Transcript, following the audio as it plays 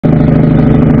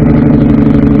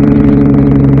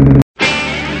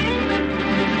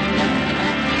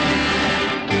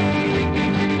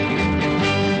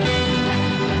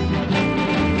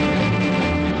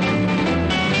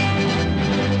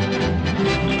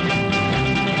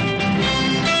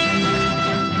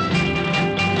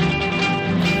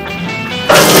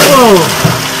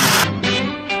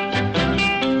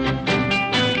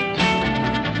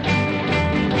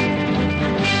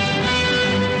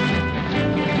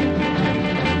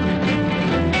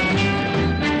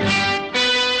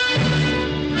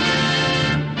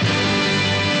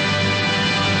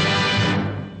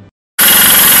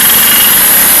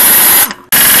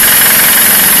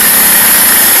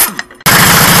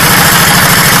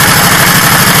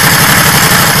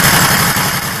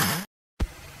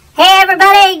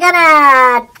Everybody,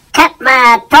 gonna cut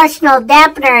my torsional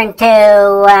dampener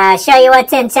to show you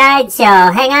what's inside, so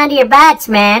hang on to your butts,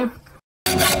 man.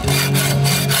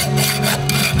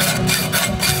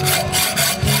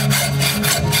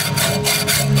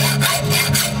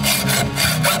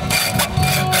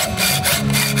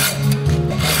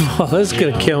 Oh, this is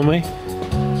gonna kill me.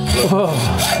 Whoa.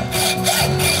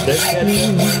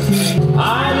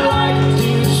 I'd like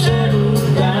to settle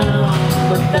down,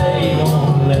 but they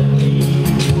won't let me.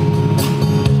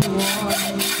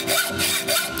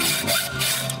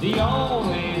 The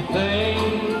only thing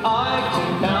I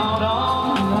can count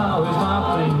on now is my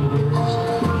fingers.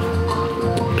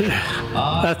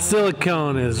 That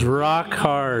silicone is rock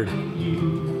hard.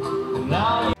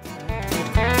 Now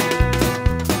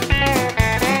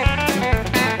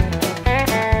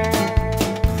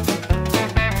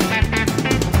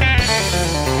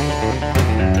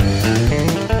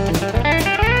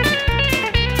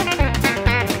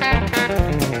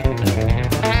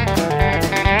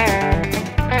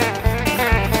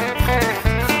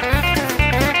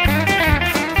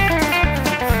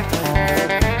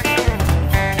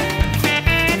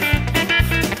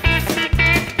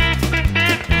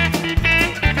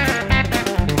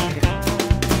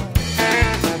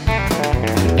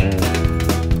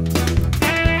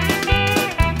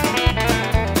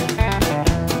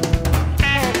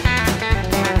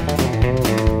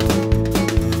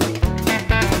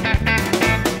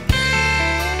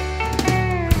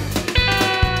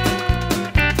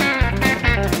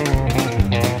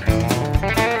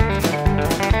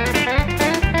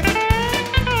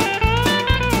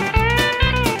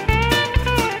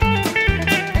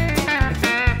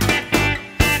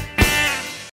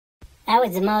That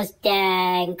was the most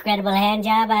incredible hand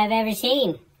job I've ever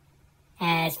seen,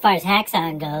 as far as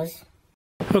hacksawing goes.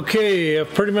 Okay,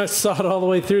 I've pretty much sawed all the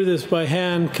way through this by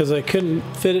hand because I couldn't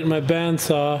fit it in my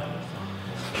bandsaw.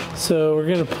 So we're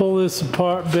gonna pull this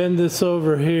apart, bend this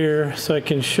over here so I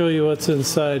can show you what's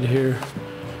inside here.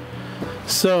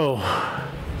 So,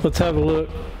 let's have a look.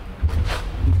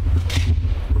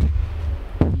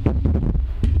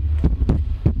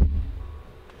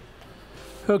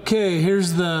 Okay,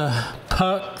 here's the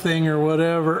puck thing or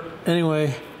whatever.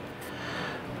 Anyway,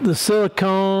 the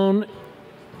silicone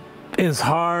is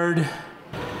hard.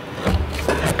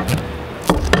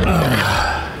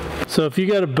 So if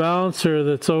you got a bouncer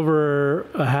that's over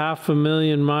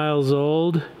 500,000 miles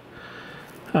old,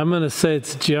 I'm gonna say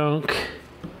it's junk.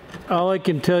 All I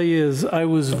can tell you is I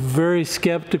was very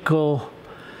skeptical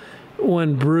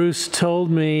when Bruce told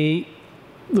me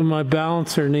that my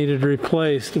balancer needed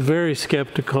replaced. Very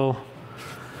skeptical.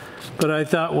 But I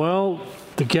thought, well,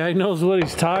 the guy knows what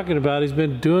he's talking about. He's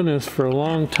been doing this for a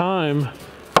long time.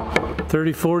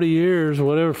 30, 40 years,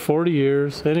 whatever, 40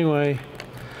 years. Anyway,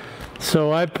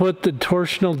 so I put the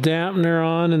torsional dampener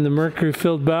on and the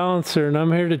mercury-filled balancer, and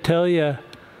I'm here to tell you,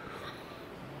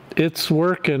 it's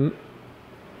working.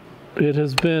 It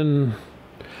has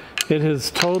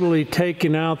totally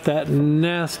taken out that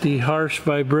nasty, harsh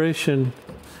vibration.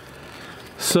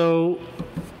 So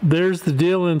there's the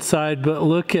deal inside, but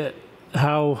look at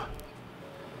how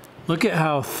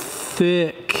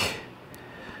thick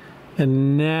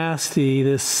and nasty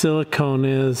this silicone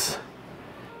is.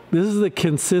 This is the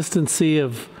consistency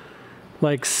of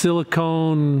like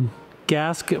silicone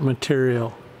gasket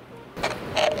material.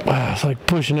 Wow, it's like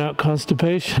pushing out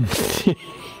constipation.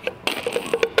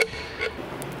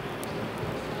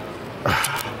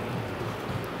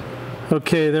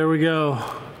 Okay, there we go.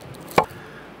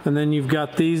 And then you've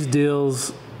got these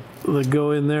deals that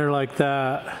go in there like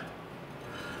that.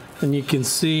 And you can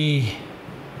see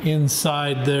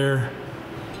inside there,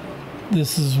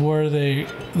 this is where they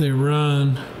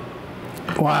run.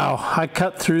 Wow, I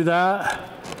cut through that.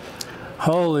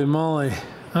 Holy moly,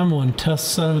 I'm one tough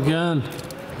son of a gun.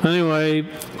 Anyway,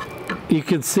 you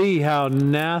can see how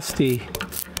nasty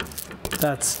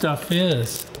that stuff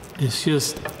is. It's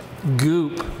just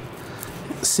goop.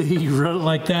 See, you run it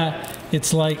like that.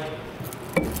 It's like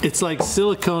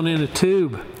silicone in a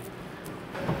tube.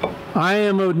 I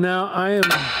am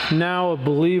now a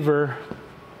believer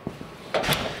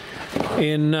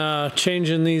in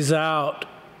changing these out.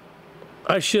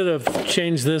 I should have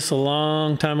changed this a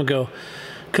long time ago,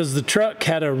 because the truck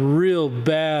had a real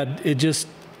bad, it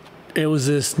was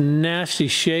this nasty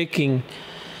shaking.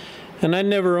 And I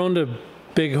never owned a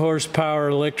big horsepower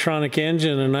electronic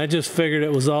engine, and I just figured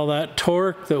it was all that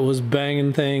torque that was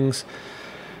banging things.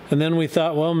 And then we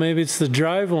thought, well, maybe it's the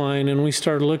driveline, and we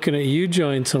started looking at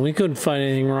U-joints, and we couldn't find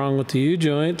anything wrong with the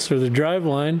U-joints or the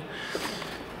driveline.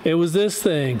 It was this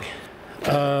thing.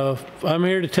 I'm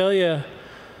here to tell you,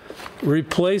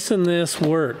 replacing this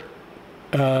worked.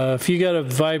 If you got a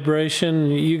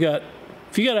vibration, if you got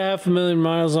 500,000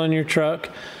 miles on your truck,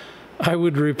 I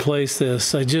would replace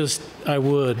this. I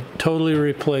would totally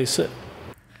replace it.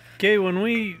 Okay, when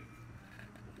we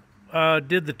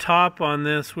did the top on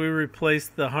this, we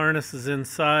replaced the harnesses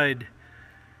inside.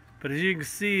 But as you can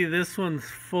see, this one's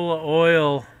full of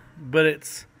oil, but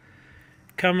it's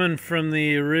coming from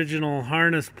the original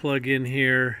harness plug in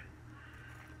here.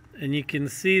 And you can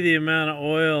see the amount of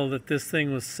oil that this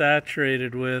thing was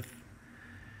saturated with.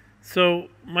 So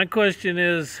my question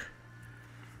is,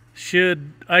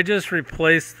 should I just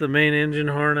replace the main engine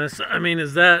harness? I mean,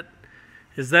 is that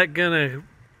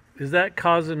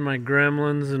causing my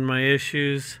gremlins and my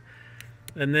issues?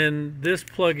 And then this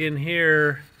plug in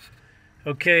here,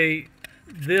 okay,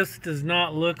 this does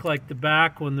not look like the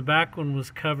back one. The back one was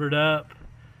covered up.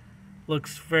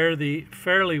 Looks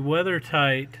fairly weather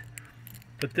tight.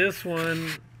 But this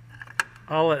one,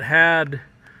 all it had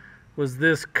was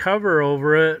this cover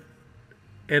over it,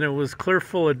 and it was clear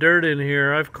full of dirt in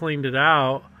here. I've cleaned it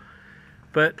out,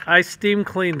 but I steam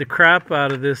cleaned the crap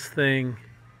out of this thing,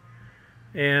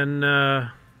 and I'm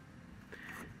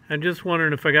just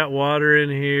wondering if I got water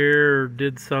in here or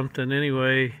did something.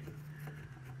 Anyway,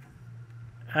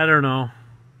 I don't know.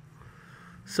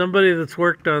 Somebody that's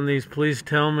worked on these, please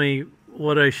tell me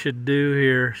what I should do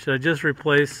here. Should I just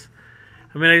replace?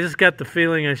 I mean, I just got the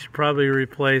feeling I should probably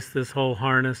replace this whole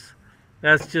harness.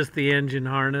 That's just the engine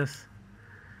harness.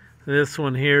 This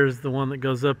one here is the one that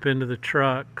goes up into the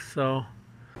truck, so.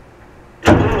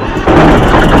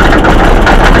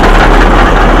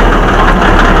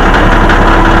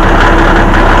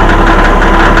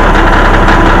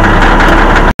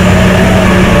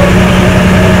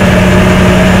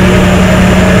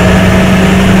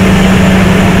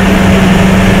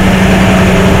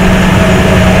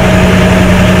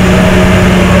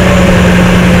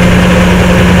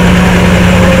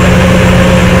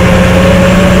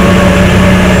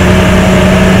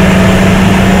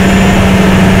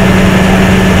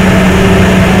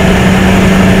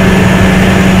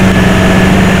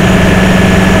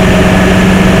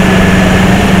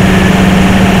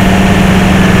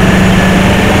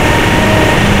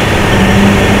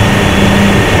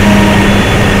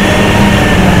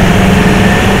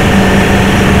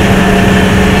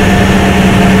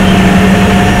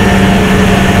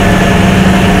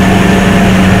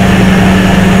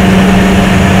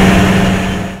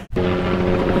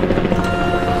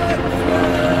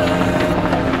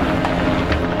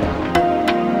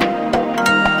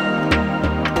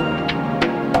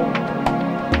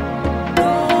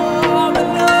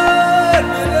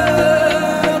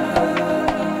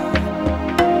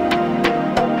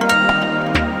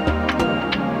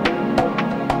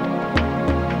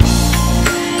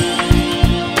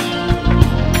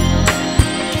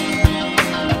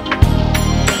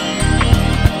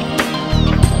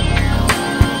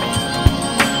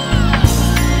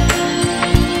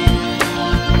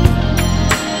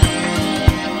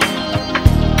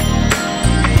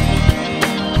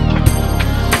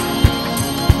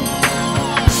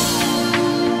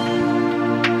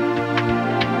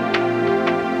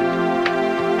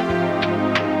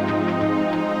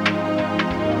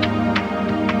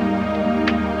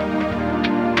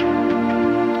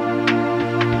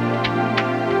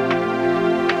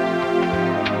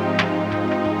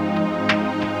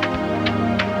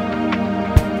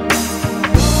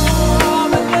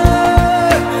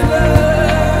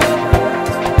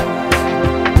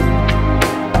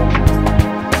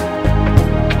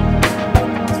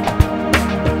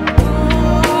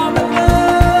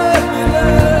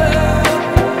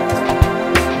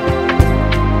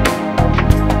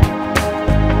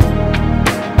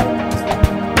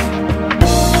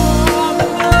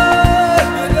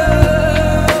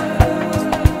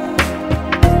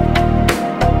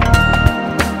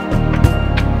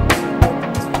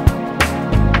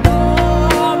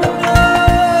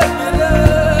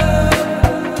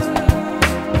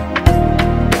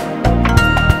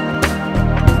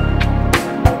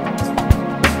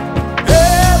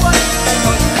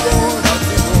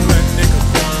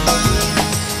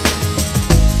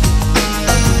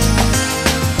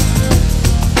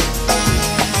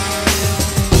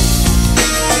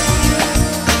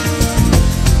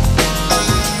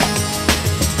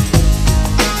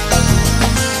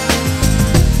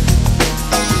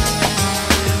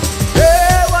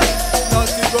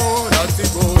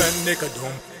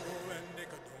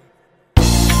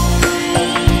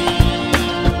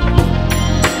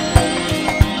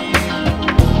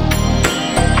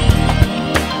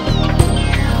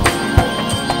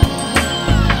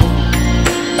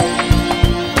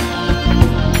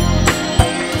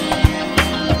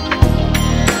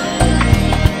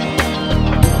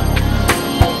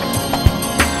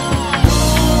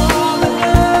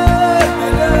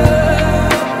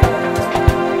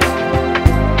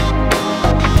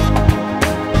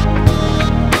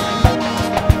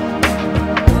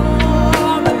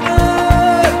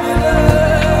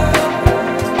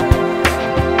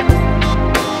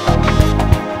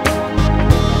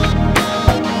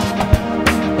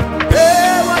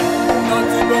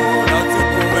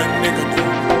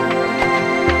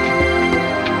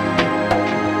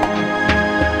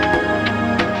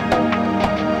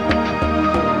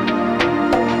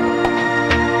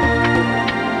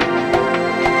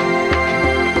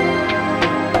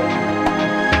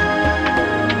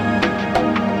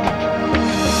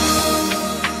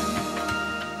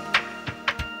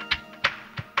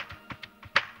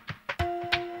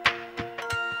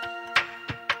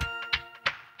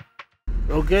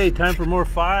 Okay, time for more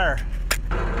fire.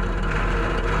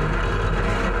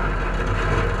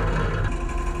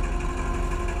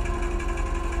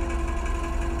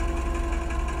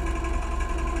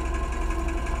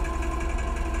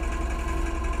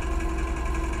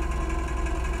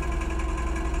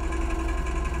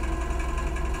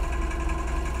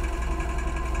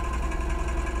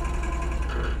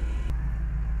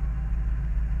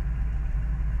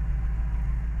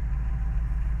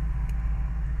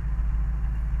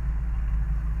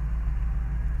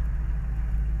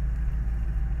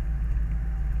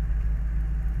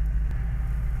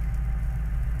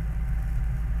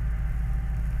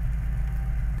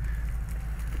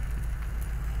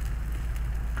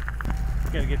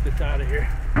 Gotta get this out of here.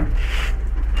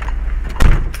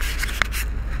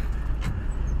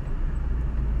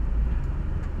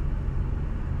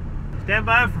 Stand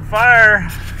by for fire.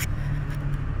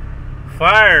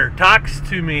 Fire talks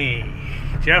to me.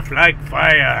 Just like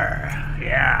fire.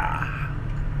 Yeah.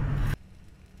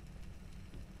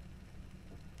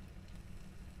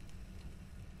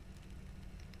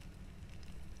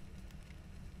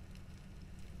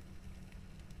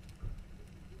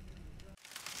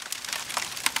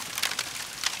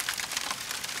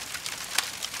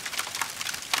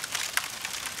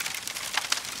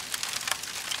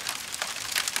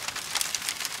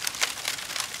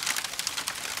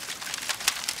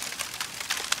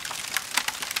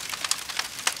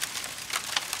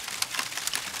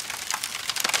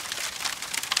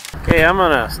 Okay, I'm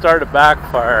gonna start a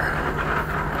backfire.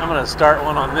 I'm gonna start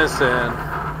one on this end.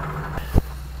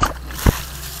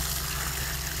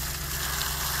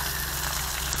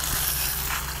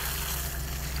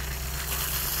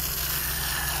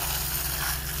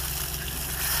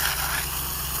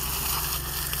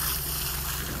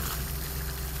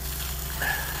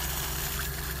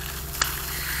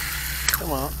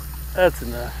 Come on, that's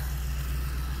enough.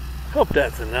 Hope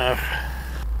that's enough.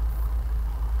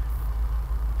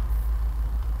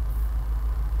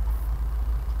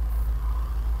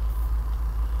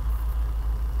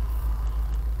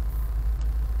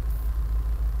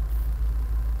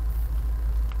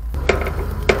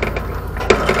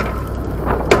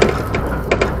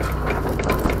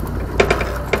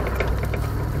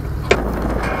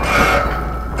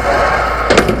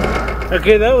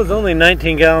 Okay, that was only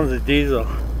 19 gallons of diesel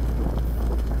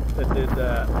that did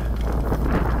that.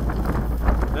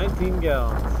 19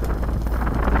 gallons.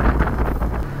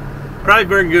 Probably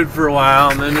burn good for a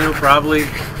while, and then it'll probably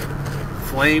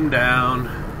flame down.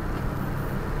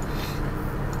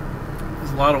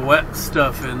 There's a lot of wet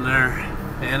stuff in there,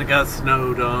 and it got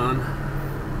snowed on.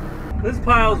 This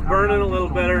pile's burning a little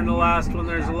better than the last one.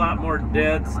 There's a lot more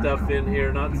dead stuff in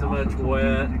here, not so much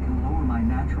wet.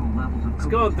 It's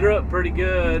going through it pretty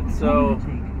good, so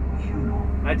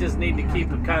I just need to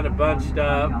keep it kind of bunched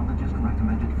up.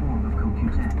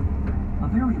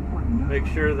 Make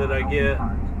sure that I get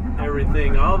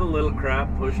everything, all the little crap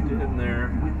pushed in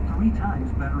there.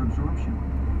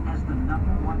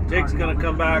 Jake's going to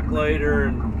come back later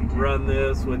and run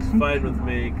this, which is fine with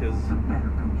me because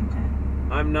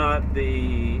I'm not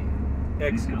the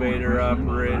excavator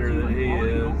operator that he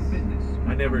is.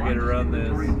 I never get to run this.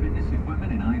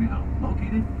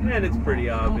 And it's pretty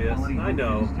obvious, I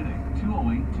know.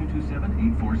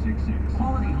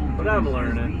 But I'm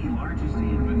learning.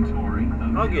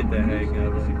 I'll get the hang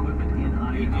of it.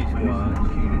 You just watch.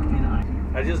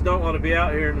 I just don't want to be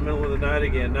out here in the middle of the night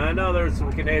again. Now I know there's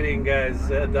some Canadian guys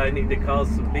that I need to call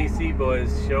some BC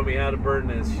boys to show me how to burn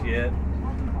this shit.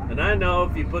 And I know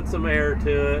if you put some air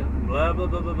to it, blah, blah,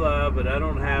 blah, blah, blah, but I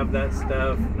don't have that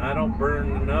stuff. I don't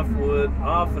burn enough wood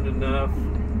often enough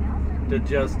to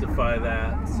justify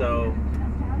that. So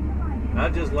I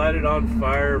just light it on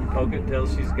fire and poke it till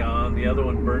she's gone. The other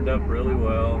one burned up really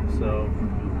well, so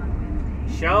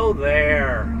show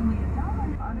there.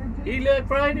 You like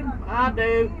freedom? I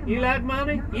do. You like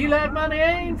money? You like money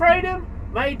and freedom?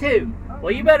 Me too.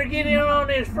 Well, you better get in on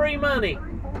this free money.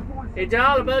 It's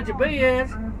all a bunch of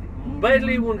BS.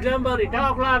 Basically, when somebody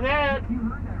talk like that,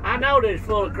 I know this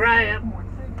full of crap.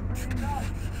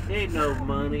 Ain't no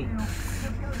money.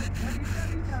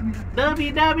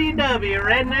 www,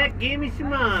 redneck, give me some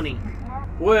money.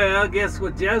 Well, guess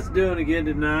what Jeff's doing again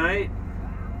tonight?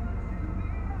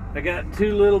 I got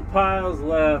 2 little piles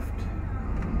left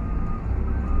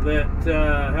that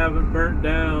haven't burnt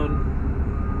down.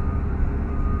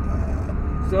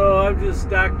 So I've just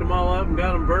stacked them all up and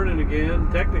got them burning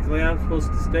again. Technically, I'm supposed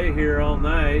to stay here all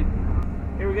night.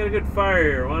 Here, we got a good fire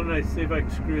here. Why don't I see if I can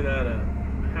screw that up?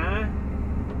 Huh?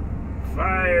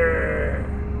 Fire!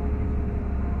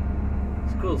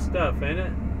 It's cool stuff, ain't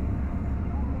it?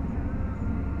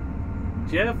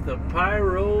 Jeff the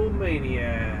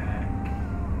Pyromaniac.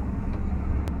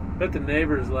 Bet the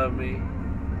neighbors love me.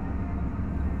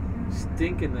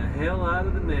 Stinking the hell out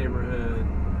of the neighborhood.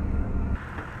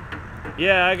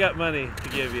 Yeah, I got money to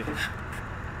give you.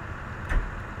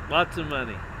 Lots of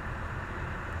money.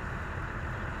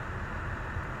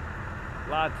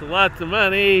 Lots of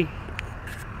money.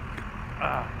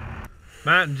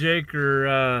 Matt and Jake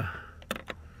are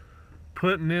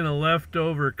putting in a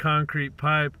leftover concrete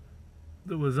pipe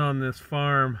that was on this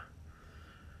farm.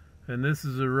 And this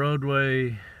is a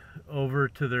roadway over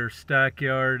to their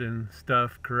stackyard and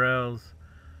stuff, corrals.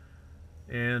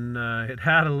 And it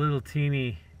had a little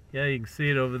teeny, yeah, you can see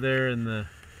it over there in the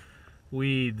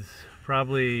weeds.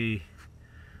 Probably,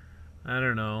 I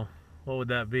don't know, what would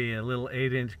that be? A little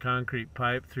 8-inch concrete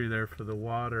pipe through there for the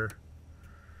water.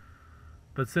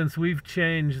 But since we've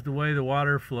changed the way the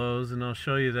water flows, and I'll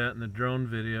show you that in the drone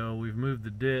video, we've moved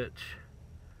the ditch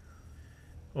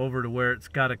over to where it's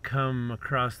got to come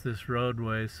across this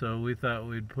roadway. So we thought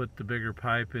we'd put the bigger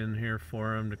pipe in here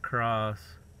for them to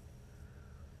cross.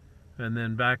 And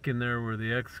then back in there where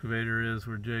the excavator is,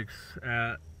 where Jake's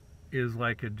at, is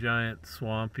like a giant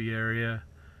swampy area.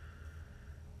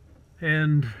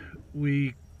 And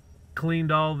we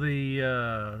cleaned all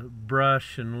the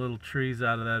brush and little trees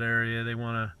out of that area. They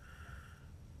want to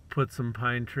put some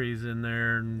pine trees in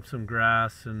there and some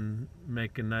grass and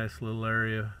make a nice little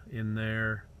area in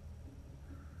there.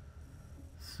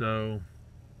 So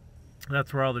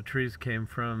that's where all the trees came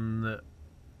from that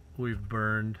we've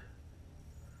burned.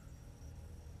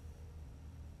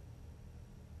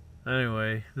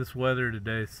 Anyway, this weather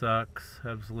today sucks,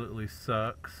 absolutely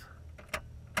sucks.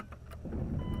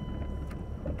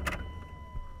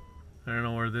 I don't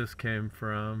know where this came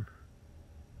from.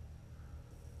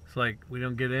 It's like we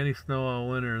don't get any snow all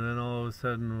winter, and then all of a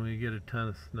sudden we get a ton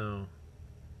of snow.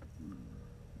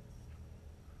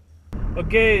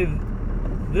 Okay,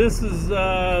 this is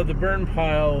the burn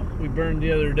pile we burned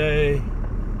the other day.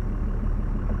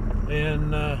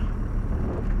 And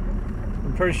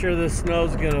I'm pretty sure this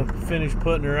snow's gonna finish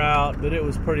putting her out, but it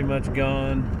was pretty much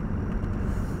gone.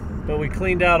 But we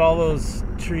cleaned out all those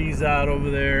trees out over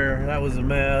there. That was a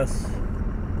mess.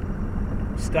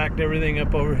 Stacked everything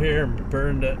up over here and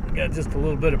burned it. Got just a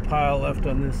little bit of pile left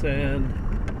on this end.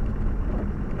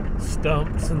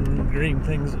 Stumps and green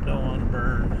things that don't want to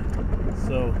burn.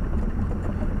 So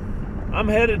I'm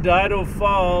headed to Idaho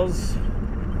Falls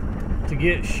to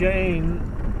get Shane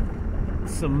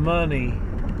some money.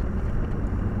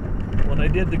 When I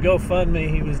did the GoFundMe,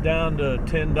 he was down to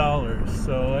 $10,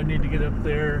 so I need to get up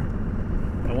there.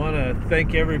 I want to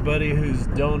thank everybody who's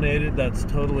donated. That's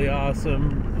totally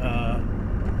awesome.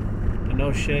 I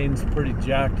know Shane's pretty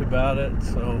jacked about it,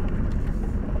 so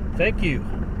thank you.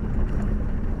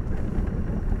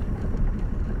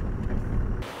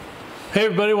 Hey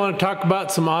everybody, want to talk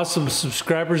about some awesome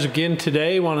subscribers again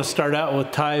today. Want to start out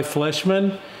with Ty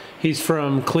Fleshman. He's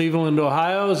from Cleveland,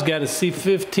 Ohio. He's got a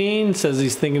C15. Says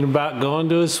he's thinking about going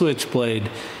to a Switchblade.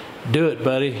 Do it,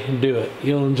 buddy. Do it.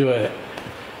 You'll enjoy it.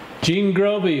 Gene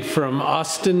Groby from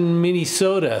Austin,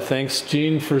 Minnesota. Thanks,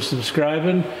 Gene, for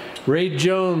subscribing. Ray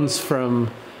Jones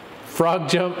from Frog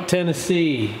Jump,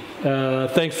 Tennessee.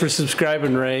 Thanks for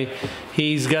subscribing, Ray.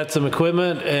 He's got some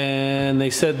equipment, and they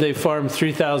said they farmed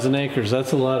 3,000 acres.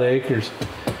 That's a lot of acres.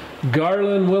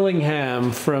 Garland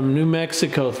Willingham from New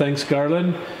Mexico. Thanks,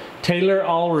 Garland. Taylor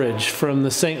Ulrich from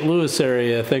the St. Louis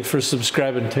area. Thanks for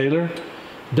subscribing, Taylor.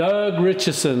 Doug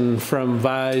Richardson from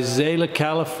Visalia,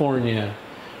 California.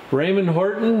 Raymond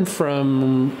Horton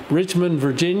from Richmond,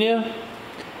 Virginia.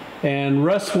 And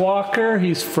Russ Walker,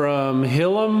 he's from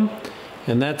Hillam,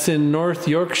 and that's in North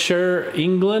Yorkshire,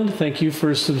 England. Thank you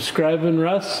for subscribing,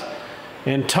 Russ.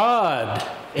 And Todd,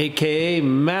 aka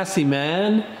Massey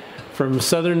Man, from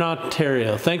Southern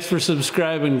Ontario. Thanks for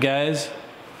subscribing, guys.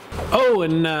 Oh,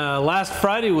 and last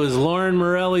Friday was Lauren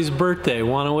Morelli's birthday.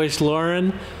 Want to wish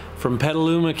Lauren from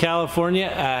Petaluma, California,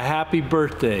 a happy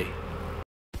birthday.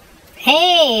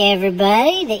 Hey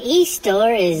everybody, the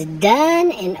e-store is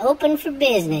done and open for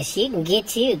business. You can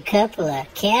get you a couple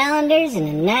of calendars and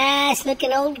a nice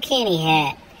looking old Kenny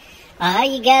hat. All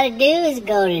you gotta do is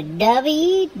go to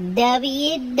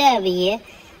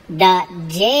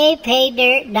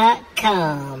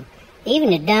www.jpaydirt.com.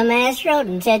 Even a dumbass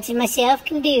rodent such as myself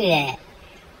can do that.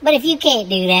 But if you can't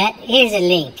do that, here's a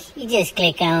link. You just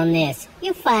click on this.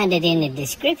 You'll find it in the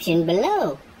description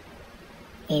below.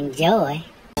 Enjoy.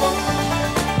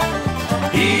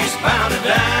 Eastbound and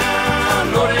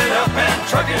down, loaded up and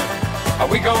trucking. Are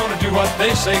we gonna do what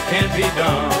they say can't be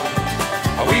done?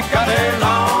 We've got a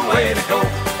long way to go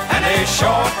and a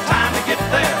short time to get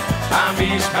there. I'm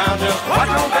eastbound, just watch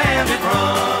no bandit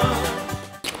run.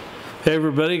 Hey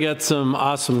everybody, got some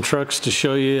awesome trucks to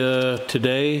show you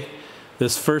today.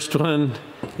 This first one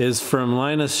is from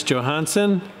Linus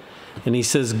Johansson, and he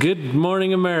says, "Good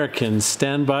morning, Americans.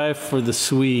 Stand by for the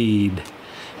Swede."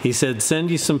 He said,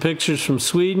 "Send you some pictures from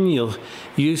Sweden.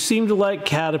 You seem to like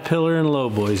Caterpillar and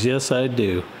Lowboys." Yes, I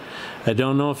do. I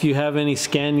don't know if you have any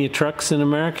Scania trucks in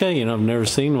America. You know, I've never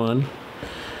seen one.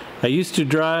 I used to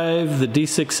drive the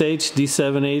D6H,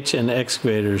 D7H, and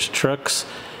excavators. Trucks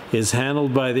is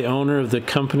handled by the owner of the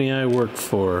company I work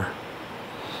for.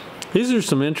 These are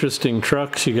some interesting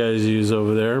trucks you guys use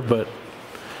over there, but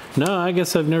no, I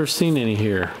guess I've never seen any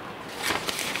here.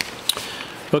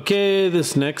 Okay,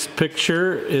 this next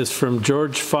picture is from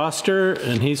George Foster,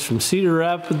 and he's from Cedar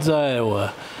Rapids,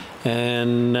 Iowa.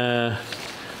 And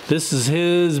this is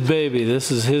his baby. This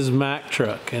is his Mack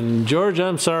truck. And George,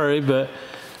 I'm sorry, but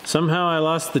somehow I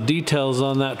lost the details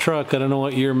on that truck. I don't know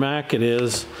what year Mack it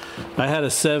is. I had a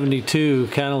 72,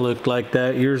 kind of looked like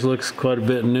that. Yours looks quite a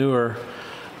bit newer,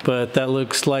 but that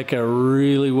looks like a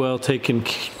really well taken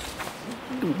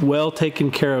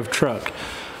care of truck.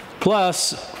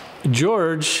 Plus,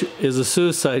 George is a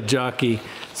suicide jockey,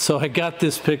 so I got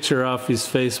this picture off his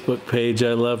Facebook page.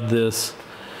 I love this.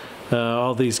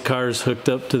 All these cars hooked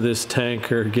up to this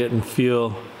tanker getting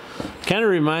fuel. Kind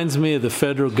of reminds me of the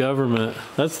federal government.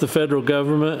 That's the federal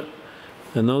government,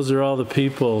 and those are all the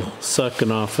people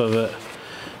sucking off of it.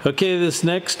 Okay, this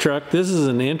next truck, this is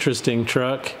an interesting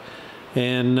truck,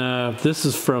 and this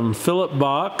is from Philip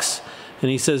Box. And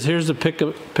he says, "Here's a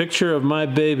picture of my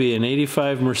baby, an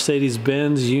 85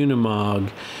 Mercedes-Benz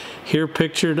Unimog. Here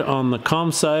pictured on the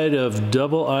calm side of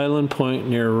Double Island Point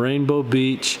near Rainbow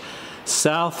Beach,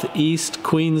 southeast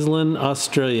Queensland,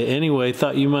 Australia. Anyway,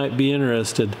 thought you might be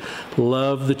interested.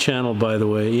 Love the channel, by the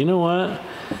way." You know what?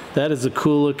 That is a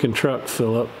cool looking truck,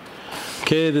 Philip.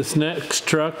 Okay, this next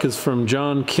truck is from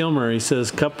John Kilmer. He says,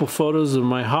 "Couple photos of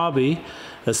my hobby.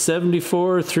 A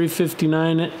 74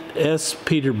 359S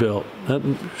Peterbilt,"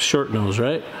 short nose,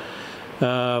 right?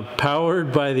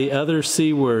 Powered by the other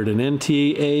C word, an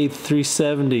NTA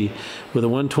 370 with a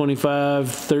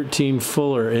 125/13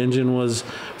 Fuller. Engine was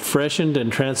freshened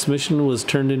and transmission was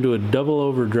turned into a double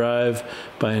overdrive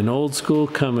by an old school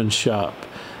Cummins shop.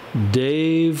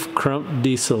 Dave Crump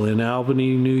Diesel in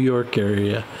Albany, New York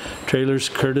area. Trailers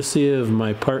courtesy of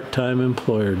my part-time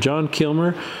employer, John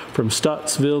Kilmer from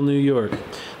Stottsville, New York.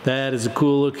 That is a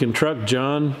cool looking truck,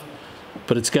 John,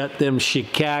 but it's got them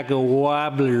Chicago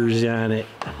wobblers on it.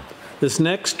 This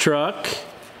next truck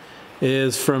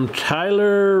is from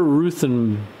Tyler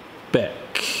Ruthenbeck.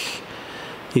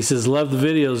 He says, "Love the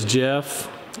videos, Jeff.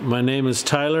 My name is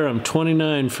Tyler. I'm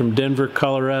 29 from Denver,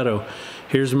 Colorado.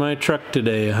 Here's my truck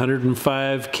today,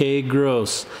 105K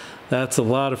gross." That's a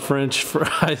lot of French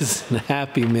fries and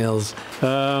Happy Meals.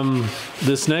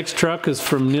 This next truck is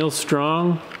from Neil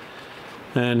Strong,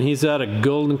 and he's out of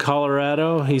Golden,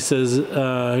 Colorado. He says,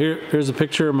 here's a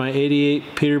picture of my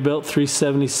 88 Peterbilt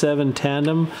 377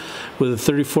 tandem with a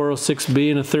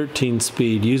 3406B and a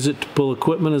 13-speed. Use it to pull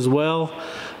equipment as well.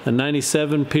 A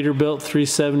 97 Peterbilt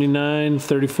 379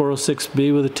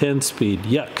 3406B with a 10-speed.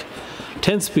 Yuck.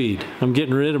 10-speed. I'm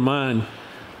getting rid of mine.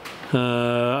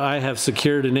 I have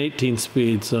secured an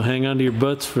 18-speed, so hang on to your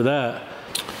butts for that.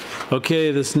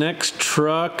 Okay, this next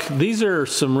truck, these are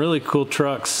some really cool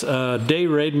trucks. Day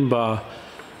Radenbaugh,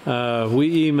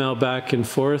 we email back and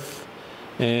forth,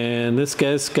 and this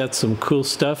guy's got some cool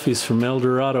stuff. He's from El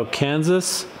Dorado,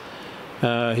 Kansas,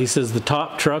 He says the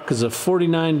top truck is a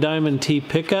 49 Diamond T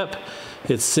pickup.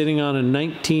 It's sitting on a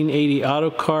 1980 auto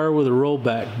car with a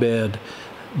rollback bed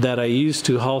that I used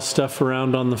to haul stuff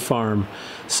around on the farm.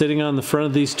 Sitting on the front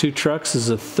of these two trucks is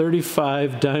a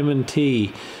 35 Diamond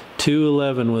T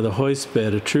 211 with a hoist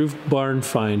bed, a true barn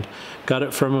find. Got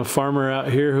it from a farmer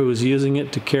out here who was using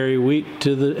it to carry wheat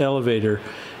to the elevator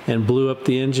and blew up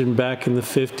the engine back in the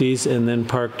 50s and then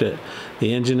parked it.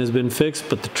 The engine has been fixed,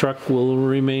 but the truck will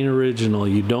remain original.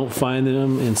 You don't find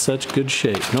them in such good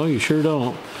shape. No, you sure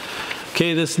don't.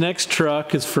 Okay, this next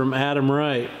truck is from Adam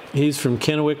Wright. He's from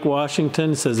Kennewick,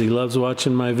 Washington. He says he loves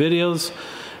watching my videos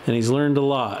and he's learned a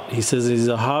lot. He says he's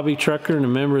a hobby trucker and a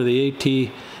member of the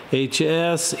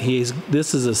ATHS.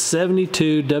 This is a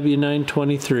 72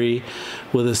 W923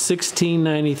 with a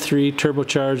 1693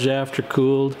 turbocharged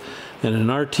aftercooled and an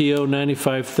RTO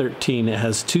 9513. It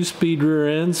has 2-speed rear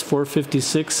ends,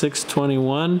 456,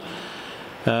 621.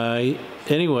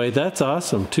 Anyway, that's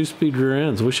awesome. 2-speed rear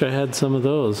ends. Wish I had some of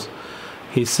those.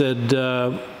 He said,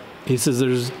 I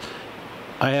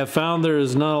have found there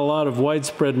is not a lot of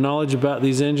widespread knowledge about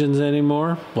these engines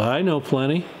anymore. Well, I know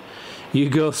plenty. You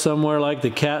go somewhere like the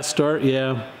Cat Start,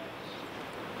 yeah,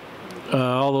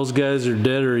 all those guys are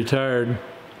dead or retired,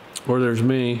 or there's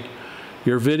me.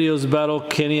 Your videos about old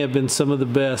Kenny have been some of the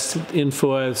best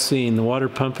info I've seen. The water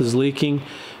pump is leaking,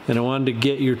 and I wanted to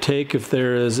get your take if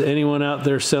there is anyone out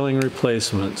there selling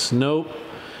replacements. Nope.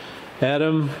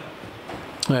 Adam,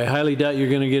 I highly doubt you're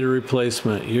going to get a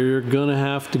replacement. You're going to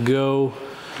have to go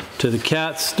to the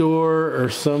Cat store or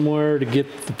somewhere to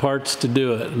get the parts to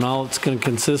do it. And all it's going to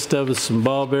consist of is some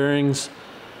ball bearings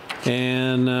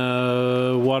and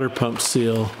water pump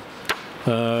seal.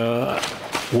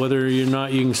 Whether or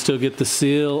not you can still get the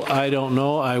seal, I don't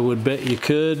know. I would bet you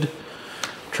could.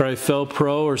 Try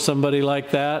Fel-Pro or somebody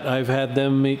like that. I've had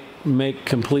them make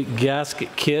complete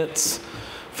gasket kits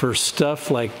for stuff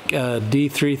like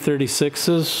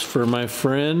D336s for my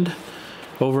friend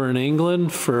over in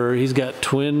England. He's got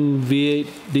twin V8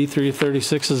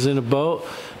 D336s in a boat,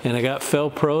 and I got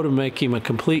Fel-Pro to make him a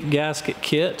complete gasket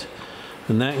kit,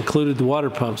 and that included the water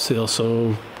pump seal,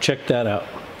 so check that out.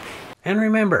 And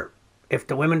remember, if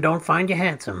the women don't find you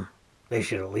handsome, they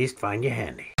should at least find you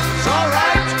handy. It's all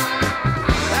right.